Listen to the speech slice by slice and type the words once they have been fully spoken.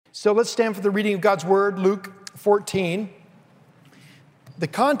So let's stand for the reading of God's word, Luke 14. The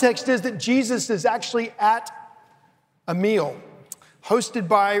context is that Jesus is actually at a meal hosted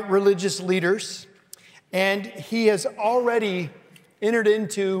by religious leaders, and he has already entered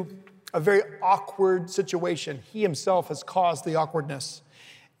into a very awkward situation. He himself has caused the awkwardness.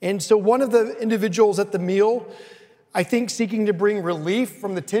 And so one of the individuals at the meal, I think seeking to bring relief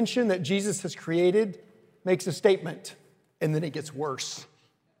from the tension that Jesus has created, makes a statement, and then it gets worse.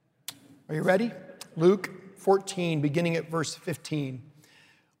 Are you ready? Luke 14, beginning at verse 15.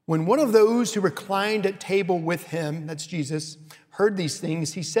 When one of those who reclined at table with him, that's Jesus, heard these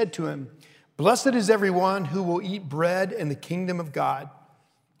things, he said to him, "Blessed is everyone who will eat bread in the kingdom of God."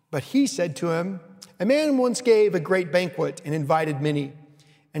 But he said to him, "A man once gave a great banquet and invited many.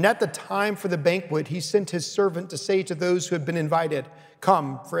 And at the time for the banquet, he sent his servant to say to those who had been invited,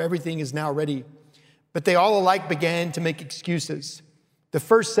 'Come, for everything is now ready.' But they all alike began to make excuses. The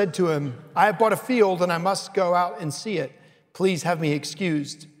first said to him, 'I have bought a field and I must go out and see it. Please have me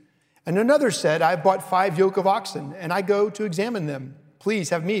excused.' And another said, 'I have bought 5 yoke of oxen and I go to examine them.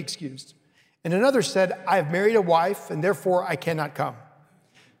 Please have me excused.' And another said, 'I have married a wife and therefore I cannot come.'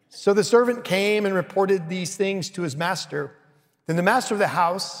 So the servant came and reported these things to his master. Then the master of the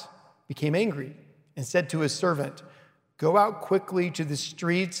house became angry and said to his servant, 'Go out quickly to the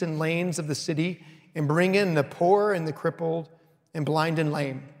streets and lanes of the city and bring in the poor and the crippled and blind and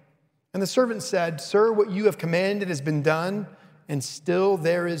lame.' And the servant said, 'Sir, what you have commanded has been done, and still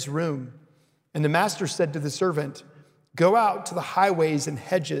there is room.' And the master said to the servant, 'Go out to the highways and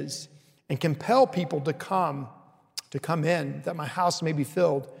hedges and compel people to come in, that my house may be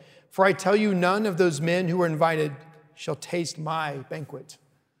filled. For I tell you, none of those men who are invited shall taste my banquet.'"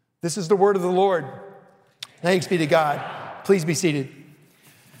 This is the word of the Lord. Thanks be to God. Please be seated.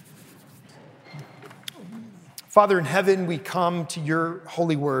 Father in heaven, we come to your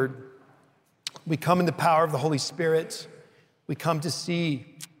holy word. We come in the power of the Holy Spirit. We come to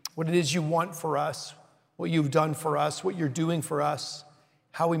see what it is you want for us, what you've done for us, what you're doing for us,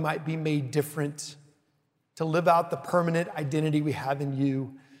 how we might be made different, to live out the permanent identity we have in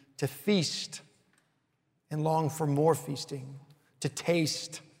you, to feast and long for more feasting, to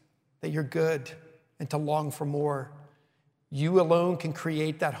taste that you're good and to long for more. You alone can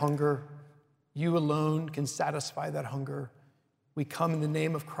create that hunger. You alone can satisfy that hunger. We come in the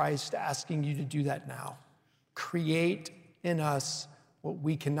name of Christ asking you to do that now. Create in us what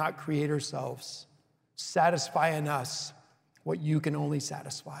we cannot create ourselves. Satisfy in us what you can only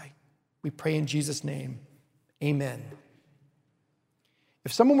satisfy. We pray in Jesus' name, amen.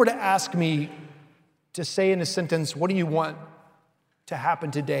 If someone were to ask me to say in a sentence, "What do you want to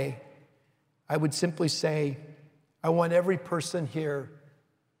happen today?" I would simply say, I want every person here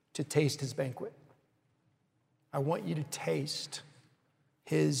to taste his banquet. I want you to taste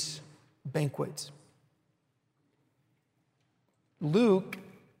his banquet. Luke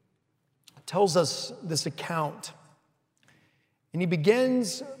tells us this account, and he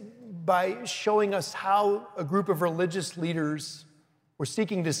begins by showing us how a group of religious leaders were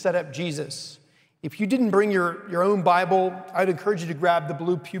seeking to set up Jesus. If you didn't bring your own Bible, I'd encourage you to grab the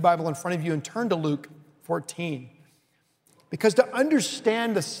blue pew Bible in front of you and turn to Luke 14. Because to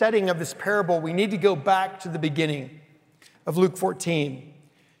understand the setting of this parable, we need to go back to the beginning of Luke 14.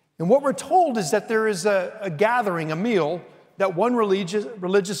 And what we're told is that there is a gathering, a meal, that one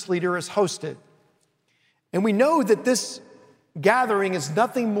religious leader has hosted. And we know that this gathering is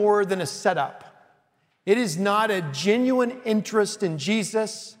nothing more than a setup. It is not a genuine interest in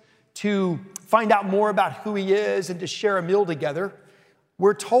Jesus to find out more about who he is and to share a meal together.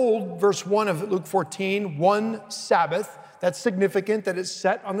 We're told, verse 1 of Luke 14, one Sabbath, that's significant that it's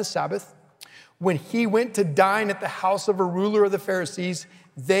set on the Sabbath, when he went to dine at the house of a ruler of the Pharisees,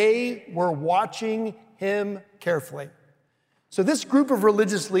 they were watching him carefully. So this group of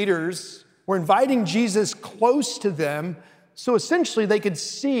religious leaders were inviting Jesus close to them so essentially they could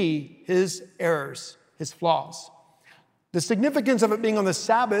see his errors, his flaws. The significance of it being on the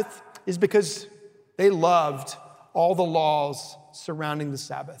Sabbath is because they loved all the laws surrounding the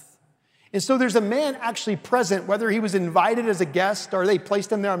Sabbath. And so there's a man actually present, whether he was invited as a guest or they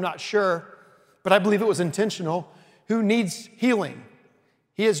placed him there, I'm not sure, but I believe it was intentional, who needs healing.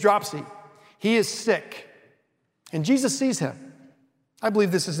 He has dropsy. He is sick. And Jesus sees him. I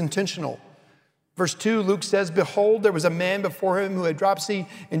believe this is intentional. Verse 2, Luke says, "Behold, there was a man before him who had dropsy,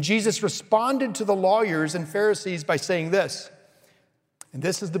 and Jesus responded to the lawyers and Pharisees by saying this." And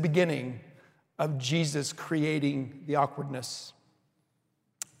this is the beginning of Jesus creating the awkwardness.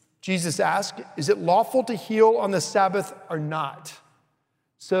 Jesus asked, "Is it lawful to heal on the Sabbath or not?"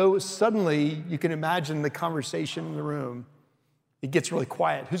 So suddenly you can imagine the conversation in the room. It gets really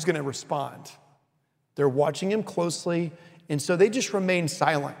quiet. Who's going to respond? They're watching him closely, and so they just remain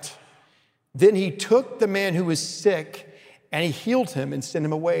silent. Then he took the man who was sick, and he healed him and sent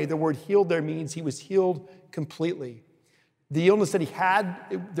him away. The word healed there means he was healed completely. The illness that he had,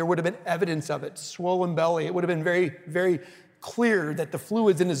 there would have been evidence of it, swollen belly. It would have been very, very clear that the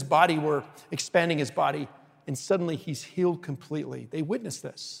fluids in his body were expanding his body, and suddenly he's healed completely. They witnessed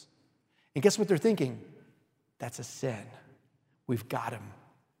this. And guess what they're thinking? That's a sin. We've got him.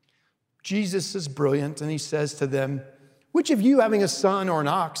 Jesus is brilliant, and he says to them, which of you, having a son or an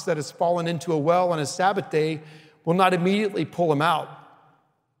ox that has fallen into a well on a Sabbath day, will not immediately pull him out?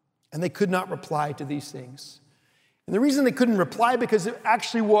 And they could not reply to these things. And the reason they couldn't reply, because it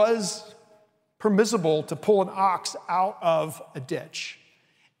actually was permissible to pull an ox out of a ditch.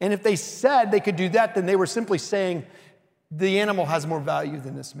 And if they said they could do that, then they were simply saying the animal has more value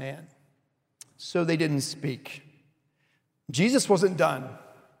than this man. So they didn't speak. Jesus wasn't done.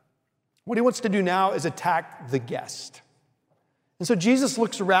 What he wants to do now is attack the guest. And so Jesus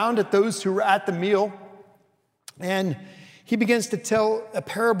looks around at those who were at the meal, and he begins to tell a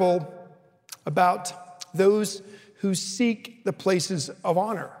parable about those who seek the places of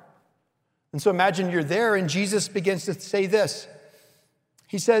honor. And so imagine you're there, and Jesus begins to say this.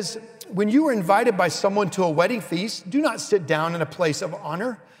 He says, when you are invited by someone to a wedding feast, do not sit down in a place of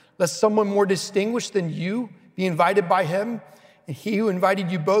honor, lest someone more distinguished than you be invited by him. And he who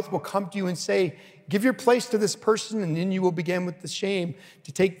invited you both will come to you and say, give your place to this person, and then you will begin with the shame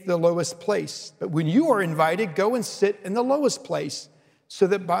to take the lowest place. But when you are invited, go and sit in the lowest place, so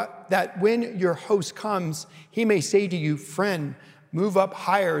that when your host comes, he may say to you, friend, move up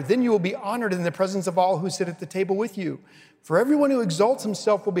higher. Then you will be honored in the presence of all who sit at the table with you. For everyone who exalts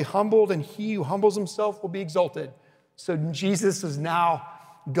himself will be humbled, and he who humbles himself will be exalted. So Jesus is now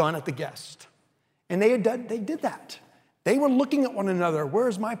gone at the guest. And they did that. They were looking at one another.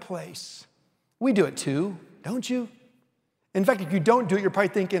 Where's my place? We do it too, don't you? In fact, if you don't do it, you're probably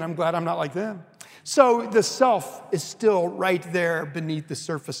thinking, I'm glad I'm not like them. So the self is still right there beneath the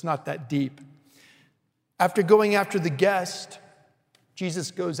surface, not that deep. After going after the guest,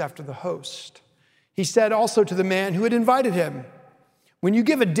 Jesus goes after the host. He said also to the man who had invited him, when you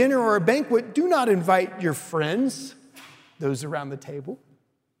give a dinner or a banquet, do not invite your friends, those around the table,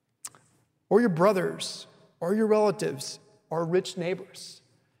 or your brothers, or your relatives, or rich neighbors.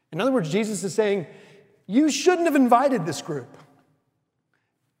 In other words, Jesus is saying, you shouldn't have invited this group.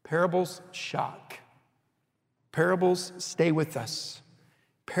 Parables shock. Parables stay with us.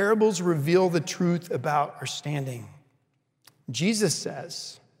 Parables reveal the truth about our standing. Jesus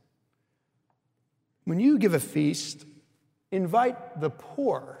says, when you give a feast, invite the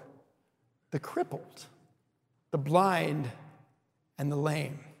poor, the crippled, the blind, and the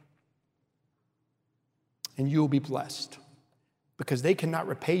lame. And you will be blessed, because they cannot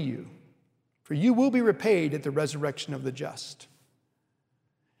repay you, for you will be repaid at the resurrection of the just.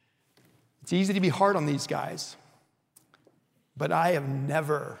 It's easy to be hard on these guys, but I have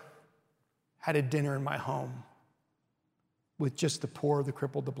never had a dinner in my home with just the poor, the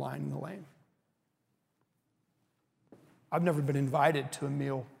crippled, the blind, and the lame. I've never been invited to a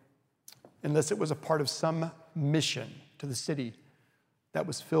meal unless it was a part of some mission to the city that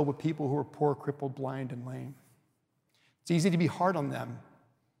was filled with people who were poor, crippled, blind, and lame. It's easy to be hard on them,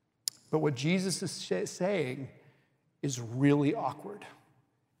 but what Jesus is saying is really awkward.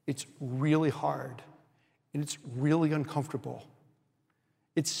 It's really hard, and it's really uncomfortable.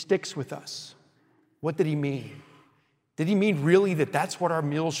 It sticks with us. What did he mean? Did he mean really that that's what our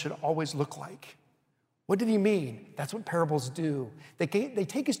meals should always look like? What did he mean? That's what parables do. They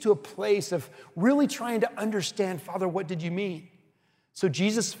take us to a place of really trying to understand, Father, what did you mean? So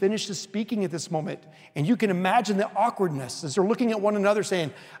Jesus finishes speaking at this moment, and you can imagine the awkwardness as they're looking at one another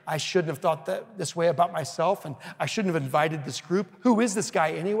saying, I shouldn't have thought this way about myself, and I shouldn't have invited this group. Who is this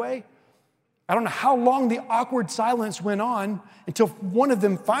guy anyway? I don't know how long the awkward silence went on until one of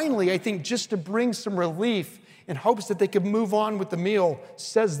them finally, I think just to bring some relief in hopes that they could move on with the meal,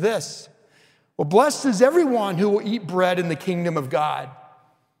 says this, well, blessed is everyone who will eat bread in the kingdom of God.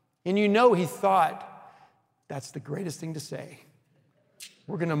 And you know he thought, that's the greatest thing to say.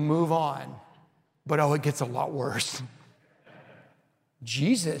 We're going to move on. But it gets a lot worse.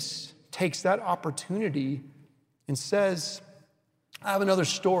 Jesus takes that opportunity and says, I have another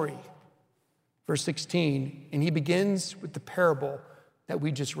story. Verse 16, and he begins with the parable that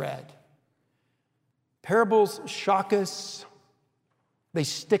we just read. Parables shock us, they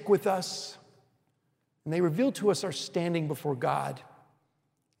stick with us, and they reveal to us our standing before God.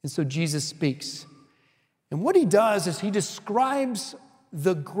 And so Jesus speaks. And what he does is he describes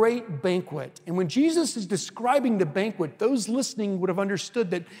the great banquet. And when Jesus is describing the banquet, those listening would have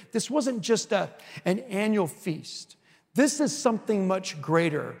understood that this wasn't just an annual feast. This is something much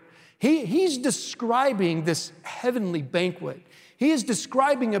greater. He's describing this heavenly banquet. He is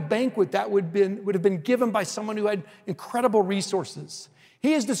describing a banquet that would have been given by someone who had incredible resources.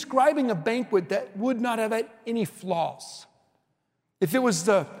 He is describing a banquet that would not have had any flaws. If it was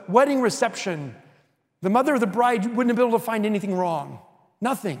the wedding reception, the mother of the bride wouldn't have been able to find anything wrong.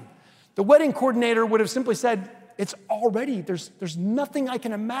 Nothing. The wedding coordinator would have simply said, it's all ready. There's nothing I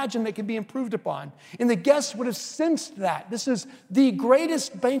can imagine that can be improved upon. And the guests would have sensed that. This is the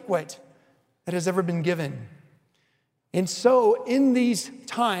greatest banquet that has ever been given. And so in these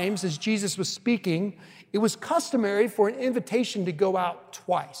times, as Jesus was speaking, it was customary for an invitation to go out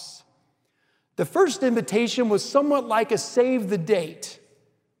twice. The first invitation was somewhat like a save the date,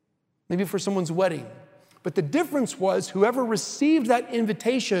 maybe for someone's wedding. But the difference was whoever received that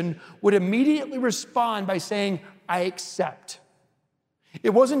invitation would immediately respond by saying, I accept. It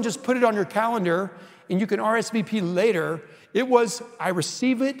wasn't just put it on your calendar and you can RSVP later. It was, I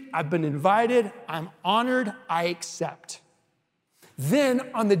receive it, I've been invited, I'm honored, I accept. Then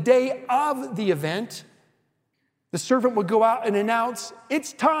on the day of the event, the servant would go out and announce,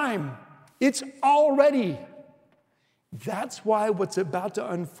 it's time, it's all ready. That's why what's about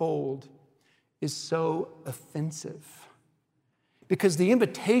to unfold is so offensive. Because the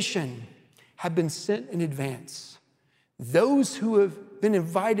invitation had been sent in advance. Those who have been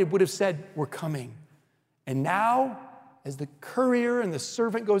invited would have said, we're coming. And now, as the courier and the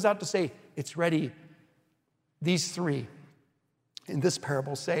servant goes out to say, it's ready, these three in this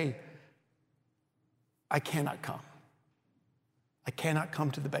parable say, I cannot come. I cannot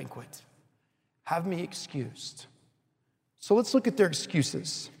come to the banquet. Have me excused. So let's look at their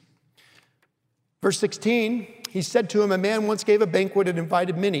excuses. Verse 16, he said to him, a man once gave a banquet and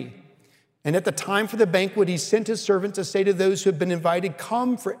invited many. And at the time for the banquet, he sent his servant to say to those who had been invited,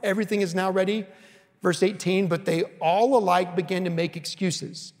 come, for everything is now ready. Verse 18, but they all alike began to make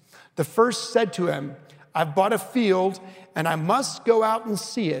excuses. The first said to him, I've bought a field and I must go out and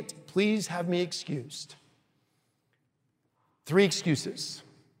see it. Please have me excused. 3 excuses.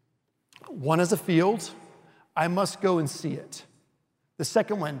 One is a field. I must go and see it. The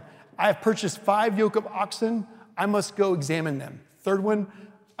second one, I have purchased 5 yoke of oxen. I must go examine them. Third one,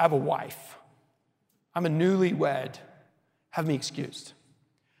 I have a wife. I'm a newlywed. Have me excused.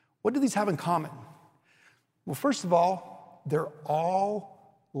 What do these have in common? Well, first of all, they're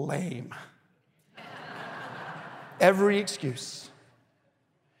all lame. Every excuse.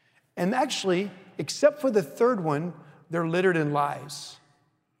 And actually, except for the third one, they're littered in lies.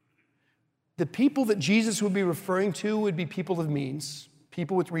 The people that Jesus would be referring to would be people of means,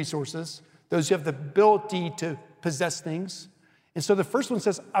 people with resources, those who have the ability to possess things. And so the first one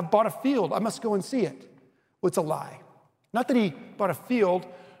says, I've bought a field. I must go and see it. Well, it's a lie. Not that he bought a field,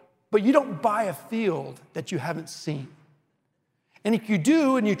 but you don't buy a field that you haven't seen. And if you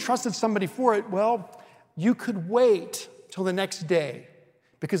do and you trusted somebody for it, well, you could wait till the next day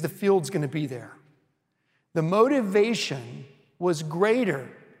because the field's going to be there. The motivation was greater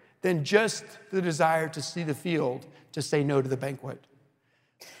than just the desire to see the field, to say no to the banquet.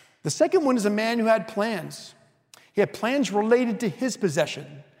 The second one is a man who had plans. He had plans related to his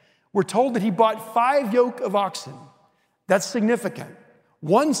possession. We're told that he bought 5 yoke of oxen. That's significant.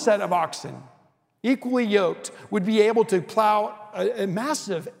 1 set of oxen, equally yoked, would be able to plow a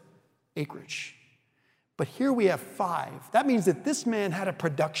massive acreage. But here we have 5. That means that this man had a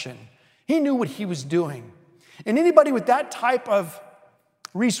production. He knew what he was doing. And anybody with that type of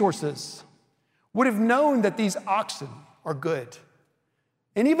resources would have known that these oxen are good.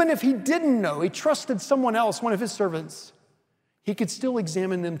 And even if he didn't know, he trusted someone else, one of his servants, he could still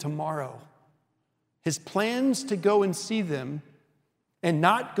examine them tomorrow. His plans to go and see them and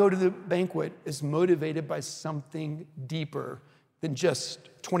not go to the banquet is motivated by something deeper than just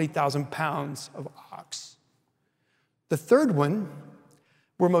 20,000 pounds of ox. The third one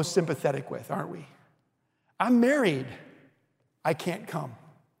we're most sympathetic with, aren't we? I'm married. I can't come.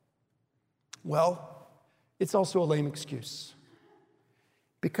 Well, it's also a lame excuse.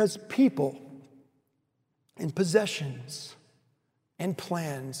 Because people and possessions and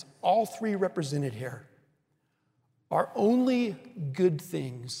plans, all 3 represented here, are only good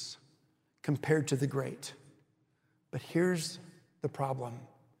things compared to the great. But here's the problem.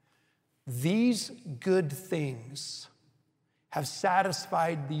 These good things have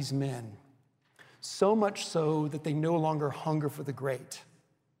satisfied these men, so much so that they no longer hunger for the great.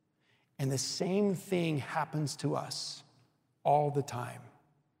 And the same thing happens to us all the time.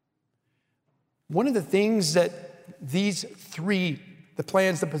 One of the things that these 3 the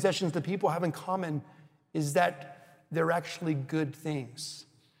plans, the possessions, the people have in common is that they're actually good things.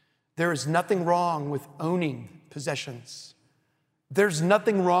 There is nothing wrong with owning possessions. There's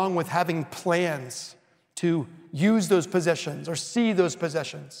nothing wrong with having plans to use those possessions or see those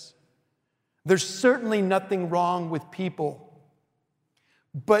possessions. There's certainly nothing wrong with people.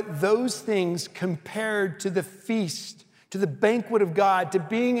 But those things compared to the feast, to the banquet of God, to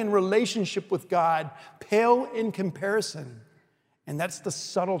being in relationship with God, pale in comparison. And that's the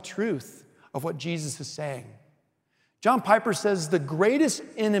subtle truth of what Jesus is saying. John Piper says the greatest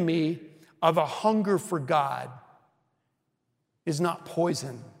enemy of a hunger for God is not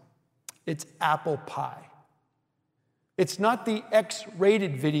poison, it's apple pie. It's not the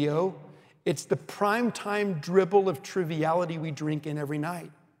X-rated video, it's the primetime dribble of triviality we drink in every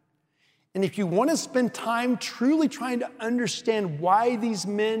night. And if you want to spend time truly trying to understand why these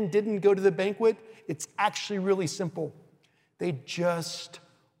men didn't go to the banquet, it's actually really simple. They just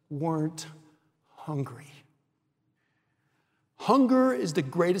weren't hungry. Hunger is the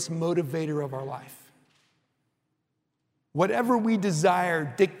greatest motivator of our life. Whatever we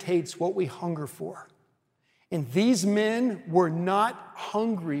desire dictates what we hunger for. And these men were not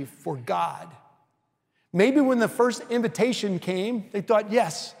hungry for God. Maybe when the first invitation came, they thought,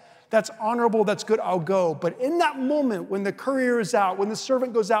 yes, that's honorable, that's good, I'll go. But in that moment, when the courier is out, when the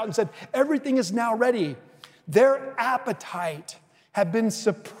servant goes out and said, everything is now ready, their appetite had been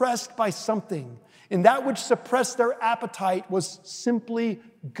suppressed by something. And that which suppressed their appetite was simply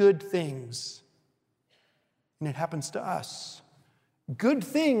good things. And it happens to us. Good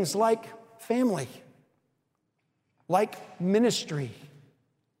things like family, like ministry,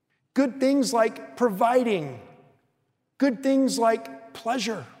 good things like providing, good things like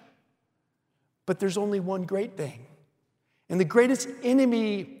pleasure. But there's only one great thing. And the greatest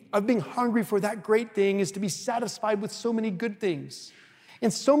enemy of being hungry for that great thing is to be satisfied with so many good things.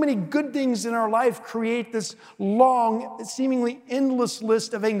 And so many good things in our life create this long, seemingly endless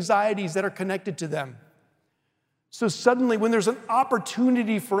list of anxieties that are connected to them. So suddenly, when there's an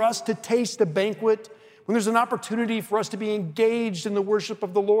opportunity for us to taste a banquet, when there's an opportunity for us to be engaged in the worship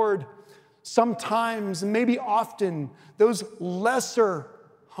of the Lord, sometimes, and maybe often, those lesser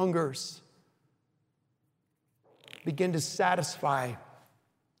hungers begin to satisfy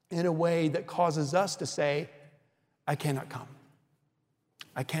in a way that causes us to say, I cannot come.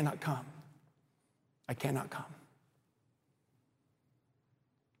 I cannot come. I cannot come.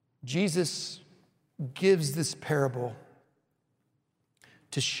 Jesus gives this parable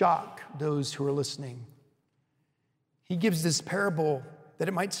to shock those who are listening. He gives this parable that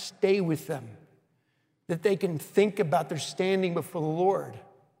it might stay with them, that they can think about their standing before the Lord.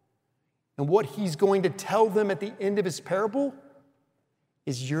 And what he's going to tell them at the end of his parable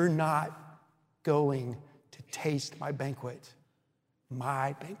is, you're not going to taste my banquet.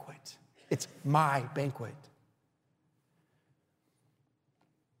 My banquet. It's my banquet.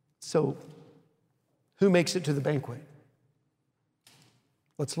 So, who makes it to the banquet?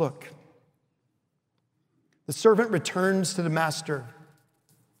 Let's look. The servant returns to the master,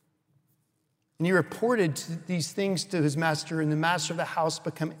 and he reported these things to his master, and the master of the house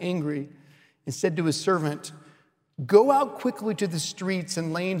became angry and said to his servant, go out quickly to the streets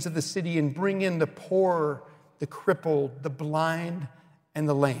and lanes of the city and bring in the poor, the crippled, the blind, and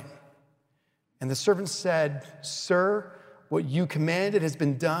the lame. And the servant said, sir, what you commanded has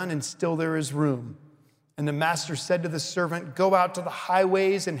been done, and still there is room. And the master said to the servant, go out to the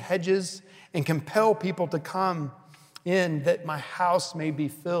highways and hedges and compel people to come in, that my house may be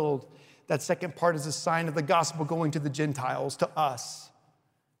filled. That second part is a sign of the gospel going to the Gentiles, to us.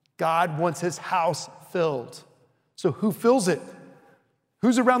 God wants his house filled. So who fills it?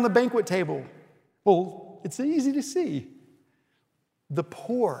 Who's around the banquet table? Well, it's easy to see. The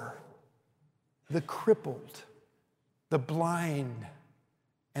poor, the crippled, the blind,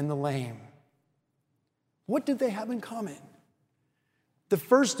 and the lame. What did they have in common? The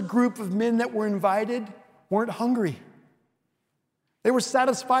first group of men that were invited weren't hungry. They were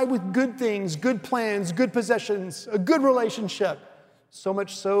satisfied with good things, good plans, good possessions, a good relationship. So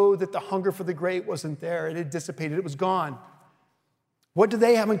much so that the hunger for the great wasn't there. It had dissipated. It was gone. What do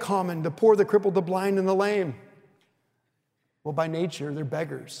they have in common? The poor, the crippled, the blind, and the lame. Well, by nature, they're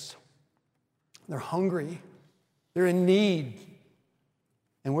beggars. They're hungry. They're in need.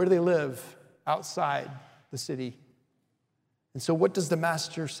 And where do they live? Outside the city. And so what does the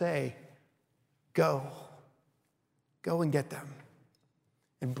master say? Go. Go and get them.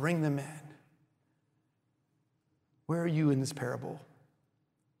 And bring them in. Where are you in this parable?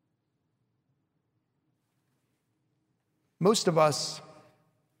 Most of us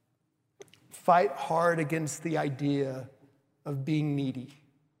fight hard against the idea of being needy.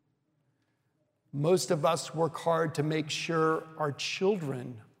 Most of us work hard to make sure our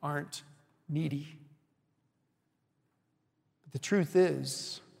children aren't needy. But the truth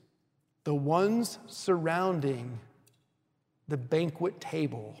is, the ones surrounding the banquet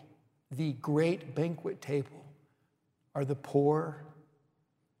table, the great banquet table, are the poor,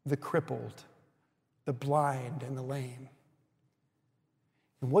 the crippled, the blind, and the lame.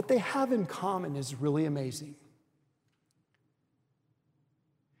 And what they have in common is really amazing.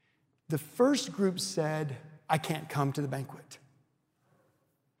 The first group said, I can't come to the banquet.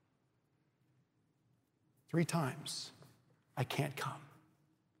 3 times, I can't come.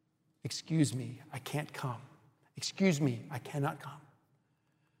 Excuse me, I can't come. Excuse me, I cannot come.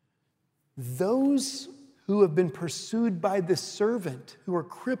 Those who have been pursued by this servant, who are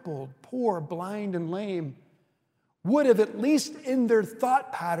crippled, poor, blind, and lame, would have, at least in their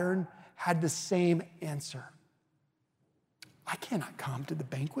thought pattern, had the same answer. I cannot come to the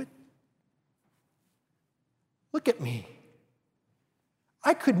banquet. Look at me.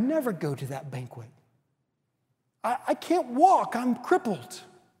 I could never go to that banquet. I can't walk, I'm crippled.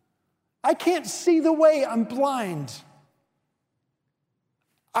 I can't see the way, I'm blind.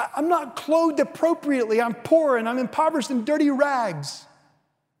 I'm not clothed appropriately, I'm poor and I'm impoverished in dirty rags.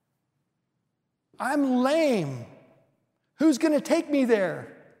 I'm lame. Who's going to take me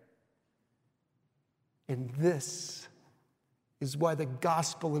there? And this is why the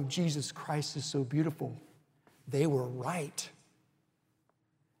gospel of Jesus Christ is so beautiful. They were right.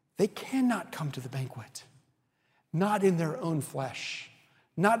 They cannot come to the banquet, not in their own flesh,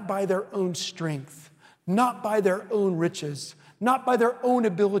 not by their own strength, not by their own riches, not by their own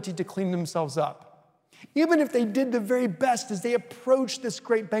ability to clean themselves up. Even if they did the very best as they approached this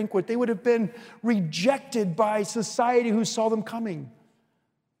great banquet, they would have been rejected by society who saw them coming.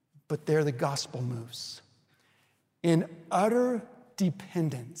 But there the gospel moves. In utter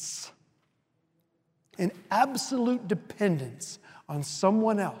dependence, in absolute dependence on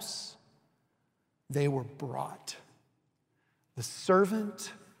someone else, they were brought. The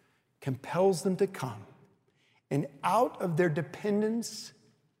servant compels them to come. And out of their dependence,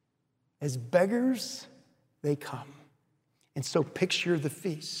 as beggars, they come. And so picture the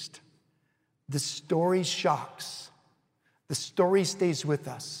feast. The story shocks. The story stays with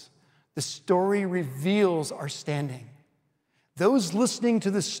us. The story reveals our standing. Those listening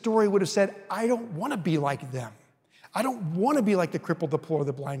to this story would have said, I don't want to be like them. I don't want to be like the crippled, the poor,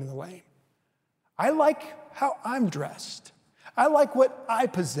 the blind, and the lame. I like how I'm dressed. I like what I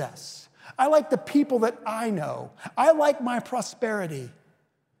possess. I like the people that I know. I like my prosperity.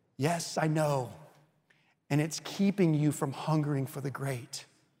 Yes, I know. And it's keeping you from hungering for the great.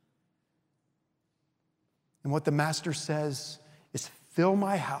 And what the master says is, fill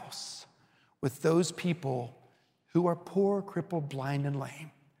my house with those people who are poor, crippled, blind, and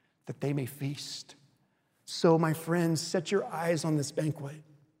lame, that they may feast. So, my friends, set your eyes on this banquet.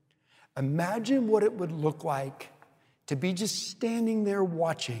 Imagine what it would look like to be just standing there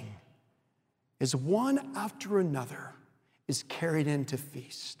watching as one after another is carried in to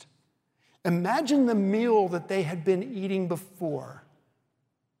feast. Imagine the meal that they had been eating before,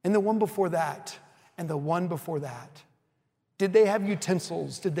 and the one before that, and the one before that. Did they have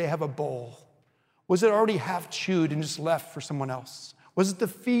utensils? Did they have a bowl? Was it already half chewed and just left for someone else? Was it the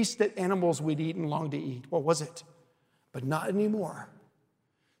feast that animals would eat and long to eat? What was it? But not anymore.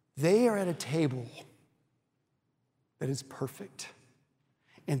 They are at a table that is perfect.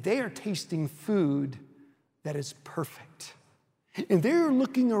 And they are tasting food that is perfect. And they're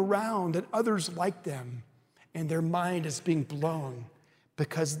looking around at others like them, and their mind is being blown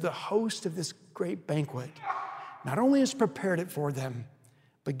because the host of this great banquet not only has prepared it for them,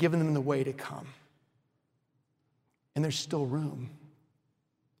 but given them the way to come. And there's still room.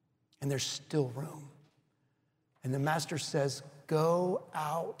 And there's still room. And the master says, go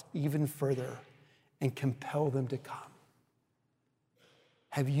out even further and compel them to come.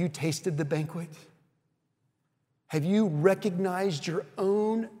 Have you tasted the banquet? Have you recognized your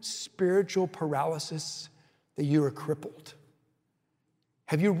own spiritual paralysis, that you are crippled?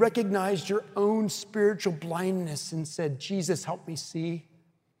 Have you recognized your own spiritual blindness and said, Jesus, help me see?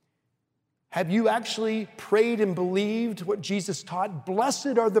 Have you actually prayed and believed what Jesus taught?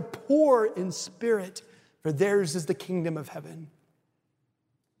 Blessed are the poor in spirit, for theirs is the kingdom of heaven.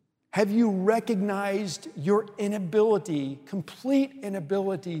 Have you recognized your inability, complete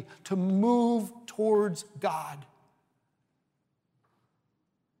inability, to move towards God?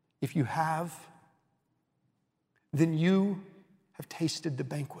 If you have, then you have tasted the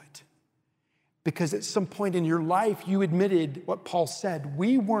banquet. Because at some point in your life, you admitted what Paul said.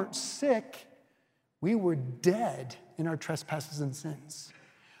 We weren't sick, we were dead in our trespasses and sins.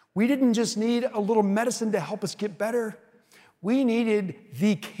 We didn't just need a little medicine to help us get better. We needed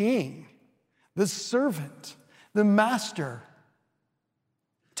the King, the servant, the master,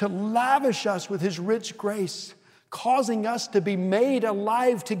 to lavish us with his rich grace, causing us to be made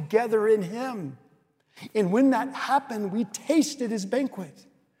alive together in him. And when that happened, we tasted his banquet.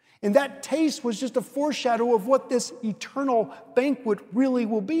 And that taste was just a foreshadow of what this eternal banquet really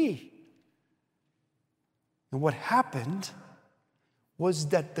will be. And what happened was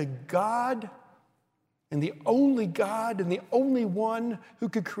that the God and the only one who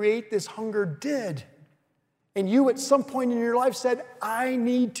could create this hunger did. And you at some point in your life said, I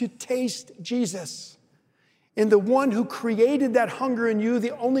need to taste Jesus. And the one who created that hunger in you,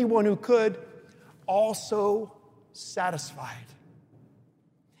 the only one who could, also satisfied.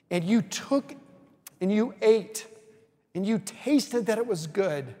 And you took and you ate and you tasted that it was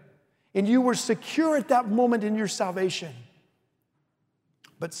good. And you were secure at that moment in your salvation.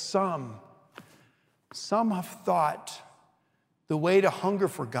 But some have thought the way to hunger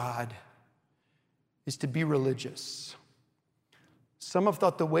for God is to be religious. Some have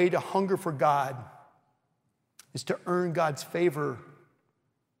thought the way to hunger for God is to earn God's favor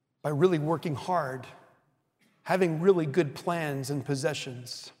by really working hard, having really good plans and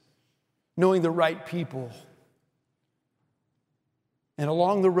possessions, knowing the right people. And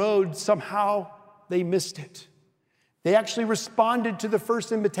along the road, somehow they missed it. They actually responded to the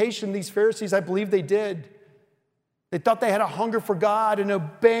first invitation. These Pharisees, I believe they did. They thought they had a hunger for God and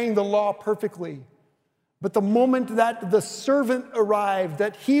obeying the law perfectly. But the moment that the servant arrived,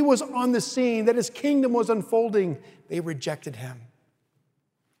 that he was on the scene, that his kingdom was unfolding, they rejected him.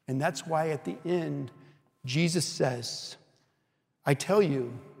 And that's why at the end, Jesus says, I tell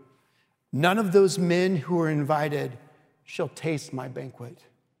you, none of those men who are invited shall taste my banquet.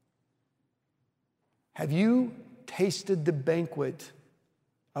 Have you tasted the banquet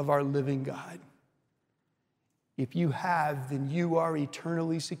of our living God? If you have, then you are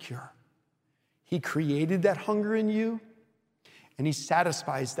eternally secure. He created that hunger in you, and he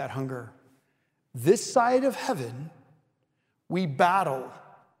satisfies that hunger. This side of heaven, we battle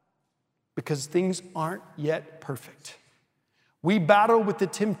because things aren't yet perfect. We battle with the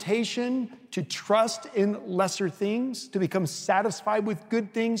temptation to trust in lesser things, to become satisfied with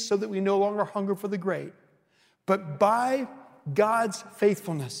good things so that we no longer hunger for the great. But by God's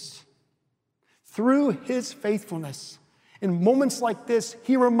faithfulness, through his faithfulness, in moments like this,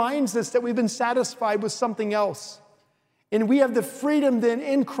 he reminds us that we've been satisfied with something else. And we have the freedom then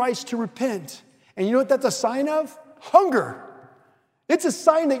in Christ to repent. And you know what that's a sign of? Hunger. It's a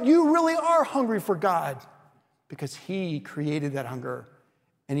sign that you really are hungry for God because he created that hunger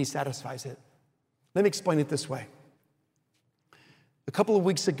and he satisfies it. Let me explain it this way. A couple of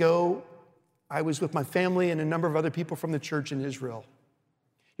weeks ago, I was with my family and a number of other people from the church in Israel.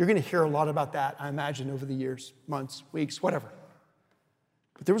 You're going to hear a lot about that, I imagine, over the years, months, weeks, whatever.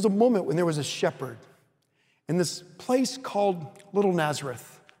 But there was a moment when there was a shepherd in this place called Little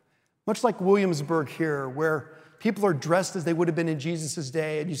Nazareth, much like Williamsburg here, where people are dressed as they would have been in Jesus'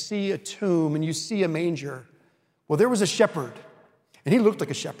 day, and you see a tomb and you see a manger. Well, there was a shepherd, and he looked like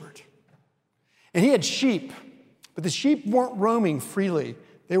a shepherd. And he had sheep, but the sheep weren't roaming freely.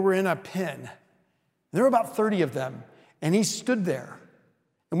 They were in a pen. There were about 30 of them, and he stood there,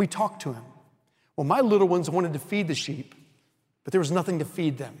 and we talked to him. Well, my little ones wanted to feed the sheep, but there was nothing to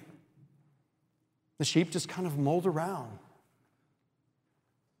feed them. The sheep just kind of mulled around.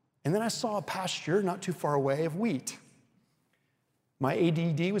 And then I saw a pasture not too far away of wheat. My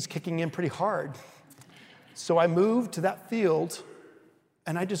ADD was kicking in pretty hard. So I moved to that field,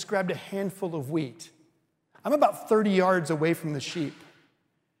 and I just grabbed a handful of wheat. I'm about 30 yards away from the sheep.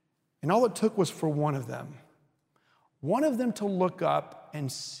 And all it took was for one of them to look up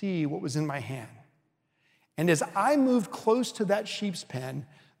and see what was in my hand. And as I moved close to that sheep's pen,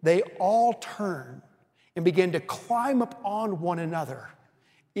 they all turned and began to climb up on one another,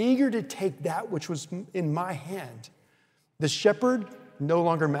 eager to take that which was in my hand. The shepherd no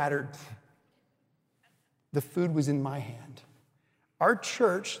longer mattered. The food was in my hand. Our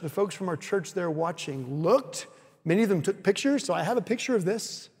church, the folks from our church there watching, looked. Many of them took pictures, so I have a picture of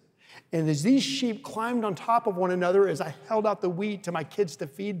this. And as these sheep climbed on top of one another, as I held out the wheat to my kids to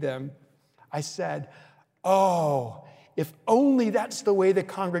feed them, I said, oh, if only that's the way the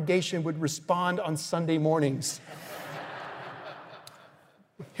congregation would respond on Sunday mornings.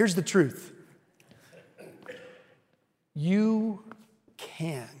 Here's the truth. You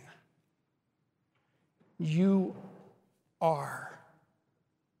can. You are.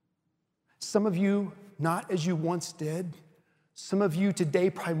 Some of you, not as you once did. Some of you today,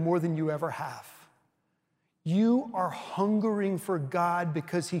 probably more than you ever have. You are hungering for God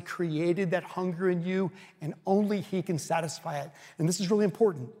because he created that hunger in you, and only he can satisfy it. And this is really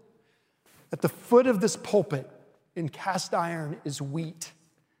important. At the foot of this pulpit in cast iron is wheat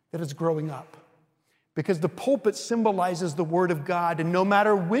that is growing up. Because the pulpit symbolizes the word of God, and no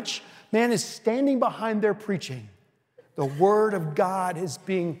matter which man is standing behind their preaching, the word of God is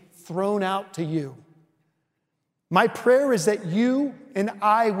being thrown out to you. My prayer is that you and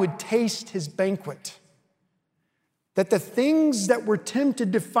I would taste his banquet. That the things that we're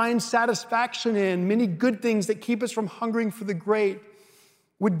tempted to find satisfaction in, many good things that keep us from hungering for the great,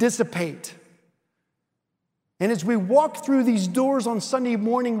 would dissipate. And as we walk through these doors on Sunday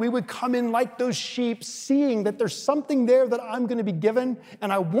morning, we would come in like those sheep, seeing that there's something there that I'm going to be given,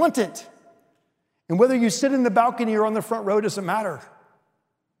 and I want it. And whether you sit in the balcony or on the front row doesn't matter.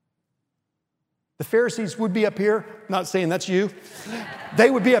 The Pharisees would be up here. I'm not saying that's you. They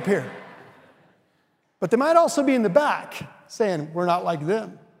would be up here. But they might also be in the back saying, we're not like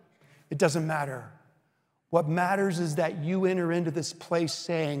them. It doesn't matter. What matters is that you enter into this place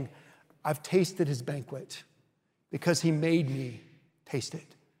saying, I've tasted his banquet because he made me taste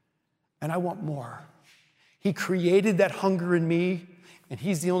it. And I want more. He created that hunger in me, and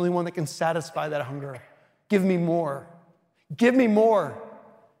he's the only one that can satisfy that hunger. Give me more. Give me more.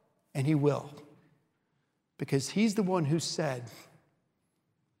 And he will. Because he's the one who said,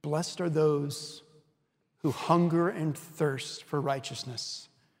 blessed are those who hunger and thirst for righteousness,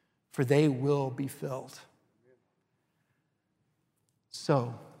 for they will be filled.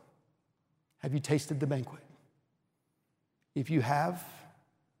 So, have you tasted the banquet? If you have,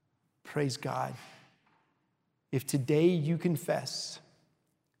 praise God. If today you confess,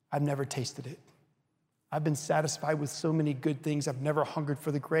 I've never tasted it. I've been satisfied with so many good things, I've never hungered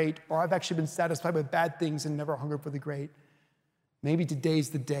for the great, or I've actually been satisfied with bad things and never hungered for the great. Maybe today's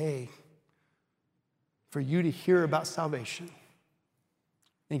the day for you to hear about salvation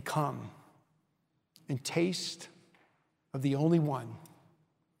and come and taste of the only one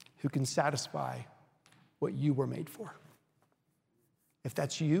who can satisfy what you were made for. If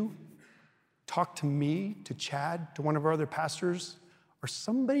that's you, talk to me, to Chad, to one of our other pastors, or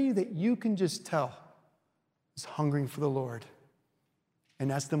somebody that you can just tell is hungering for the Lord,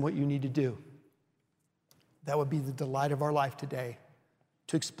 and ask them what you need to do. That would be the delight of our life today,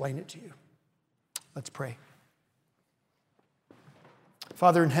 to explain it to you. Let's pray.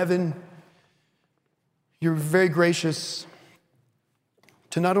 Father in heaven, you're very gracious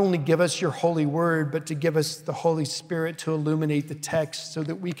to not only give us your holy word, but to give us the Holy Spirit to illuminate the text so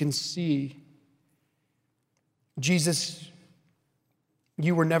that we can see. Jesus,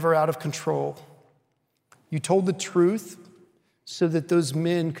 you were never out of control. You told the truth so that those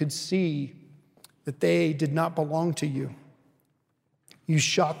men could see that they did not belong to you. You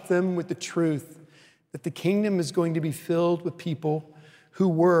shocked them with the truth that the kingdom is going to be filled with people who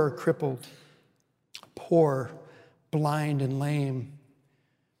were crippled, poor, blind, and lame.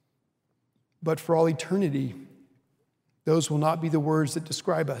 But for all eternity, those will not be the words that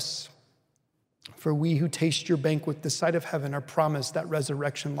describe us. For we who taste your banquet, the sight of heaven, are promised that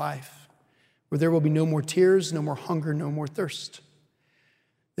resurrection life, where there will be no more tears, no more hunger, no more thirst.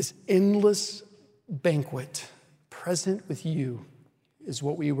 This endless banquet present with you is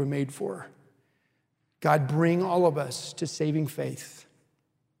what we were made for. God, bring all of us to saving faith.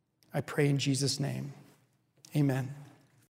 I pray in Jesus' name. Amen.